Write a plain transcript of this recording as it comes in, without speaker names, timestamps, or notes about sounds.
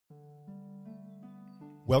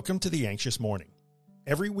Welcome to The Anxious Morning.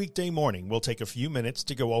 Every weekday morning, we'll take a few minutes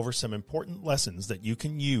to go over some important lessons that you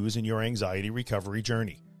can use in your anxiety recovery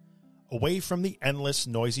journey. Away from the endless,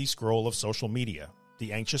 noisy scroll of social media,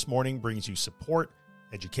 The Anxious Morning brings you support,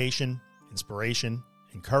 education, inspiration,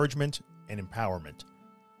 encouragement, and empowerment.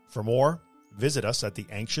 For more, visit us at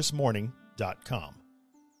theanxiousmorning.com.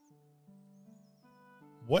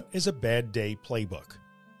 What is a bad day playbook?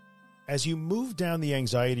 As you move down the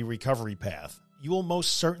anxiety recovery path, you will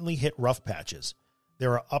most certainly hit rough patches.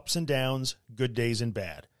 There are ups and downs, good days and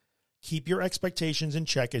bad. Keep your expectations in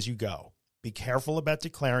check as you go. Be careful about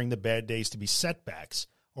declaring the bad days to be setbacks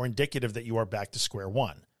or indicative that you are back to square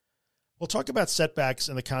one. We'll talk about setbacks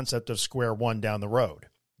and the concept of square one down the road.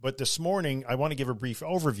 But this morning, I want to give a brief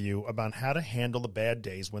overview about how to handle the bad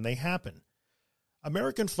days when they happen.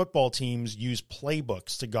 American football teams use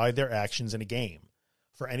playbooks to guide their actions in a game.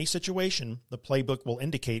 For any situation, the playbook will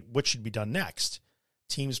indicate what should be done next.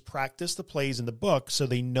 Teams practice the plays in the book so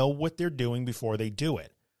they know what they're doing before they do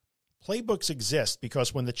it. Playbooks exist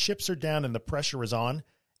because when the chips are down and the pressure is on,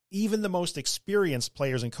 even the most experienced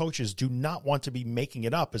players and coaches do not want to be making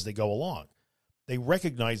it up as they go along. They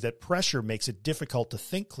recognize that pressure makes it difficult to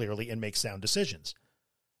think clearly and make sound decisions.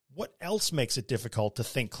 What else makes it difficult to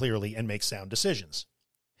think clearly and make sound decisions?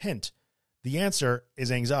 Hint, the answer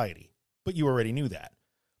is anxiety, but you already knew that.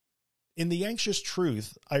 In The Anxious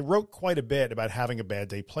Truth, I wrote quite a bit about having a bad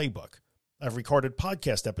day playbook. I've recorded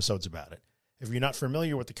podcast episodes about it. If you're not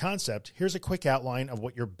familiar with the concept, here's a quick outline of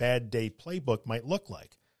what your bad day playbook might look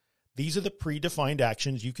like. These are the predefined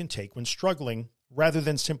actions you can take when struggling, rather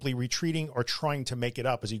than simply retreating or trying to make it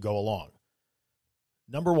up as you go along.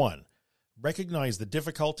 Number 1, recognize the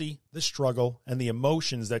difficulty, the struggle, and the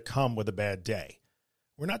emotions that come with a bad day.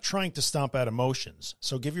 We're not trying to stomp out emotions,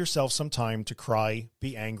 so give yourself some time to cry,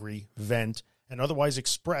 be angry, vent, and otherwise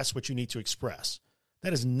express what you need to express.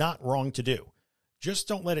 That is not wrong to do. Just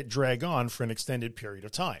don't let it drag on for an extended period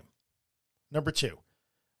of time. Number 2,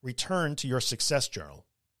 return to your success journal.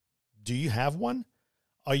 Do you have one?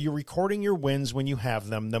 Are you recording your wins when you have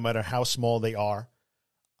them, no matter how small they are?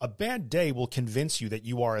 A bad day will convince you that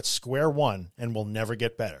you are at square one and will never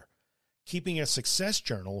get better. Keeping a success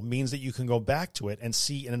journal means that you can go back to it and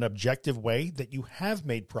see in an objective way that you have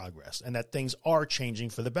made progress and that things are changing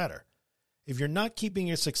for the better. If you're not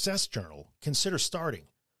keeping a success journal, consider starting.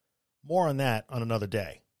 More on that on another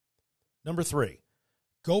day. Number 3,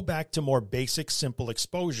 go back to more basic, simple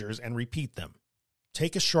exposures and repeat them.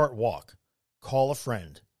 Take a short walk, call a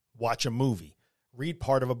friend, watch a movie, read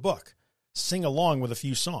part of a book, sing along with a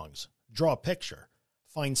few songs, draw a picture.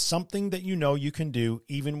 Find something that you know you can do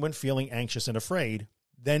even when feeling anxious and afraid,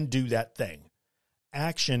 then do that thing.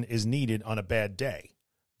 Action is needed on a bad day.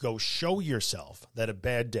 Go show yourself that a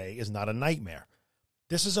bad day is not a nightmare.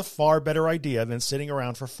 This is a far better idea than sitting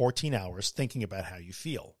around for 14 hours thinking about how you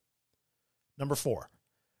feel. Number 4,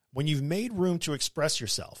 when you've made room to express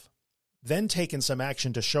yourself, then taken some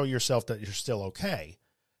action to show yourself that you're still okay,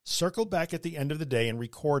 circle back at the end of the day and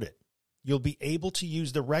record it. You'll be able to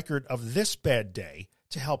use the record of this bad day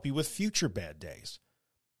to help you with future bad days.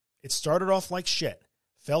 It started off like shit,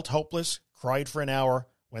 felt hopeless, cried for an hour,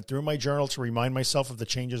 went through my journal to remind myself of the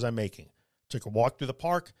changes I'm making, took a walk through the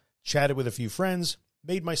park, chatted with a few friends,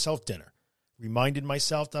 made myself dinner, reminded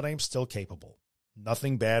myself that I am still capable.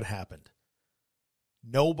 Nothing bad happened.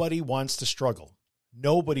 Nobody wants to struggle.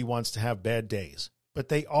 Nobody wants to have bad days, but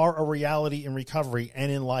they are a reality in recovery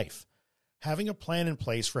and in life. Having a plan in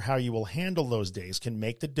place for how you will handle those days can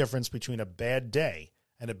make the difference between a bad day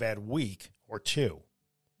and a bad week or two.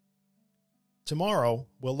 Tomorrow,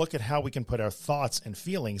 we'll look at how we can put our thoughts and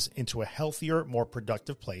feelings into a healthier, more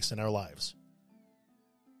productive place in our lives.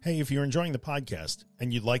 Hey, if you're enjoying the podcast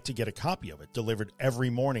and you'd like to get a copy of it delivered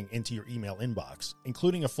every morning into your email inbox,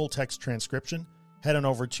 including a full text transcription, head on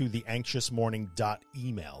over to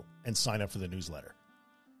theanxiousmorning.email and sign up for the newsletter.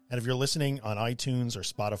 And if you're listening on iTunes or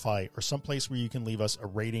Spotify or someplace where you can leave us a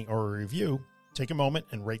rating or a review, take a moment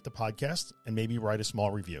and rate the podcast and maybe write a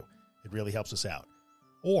small review. It really helps us out.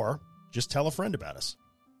 Or just tell a friend about us.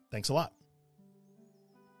 Thanks a lot.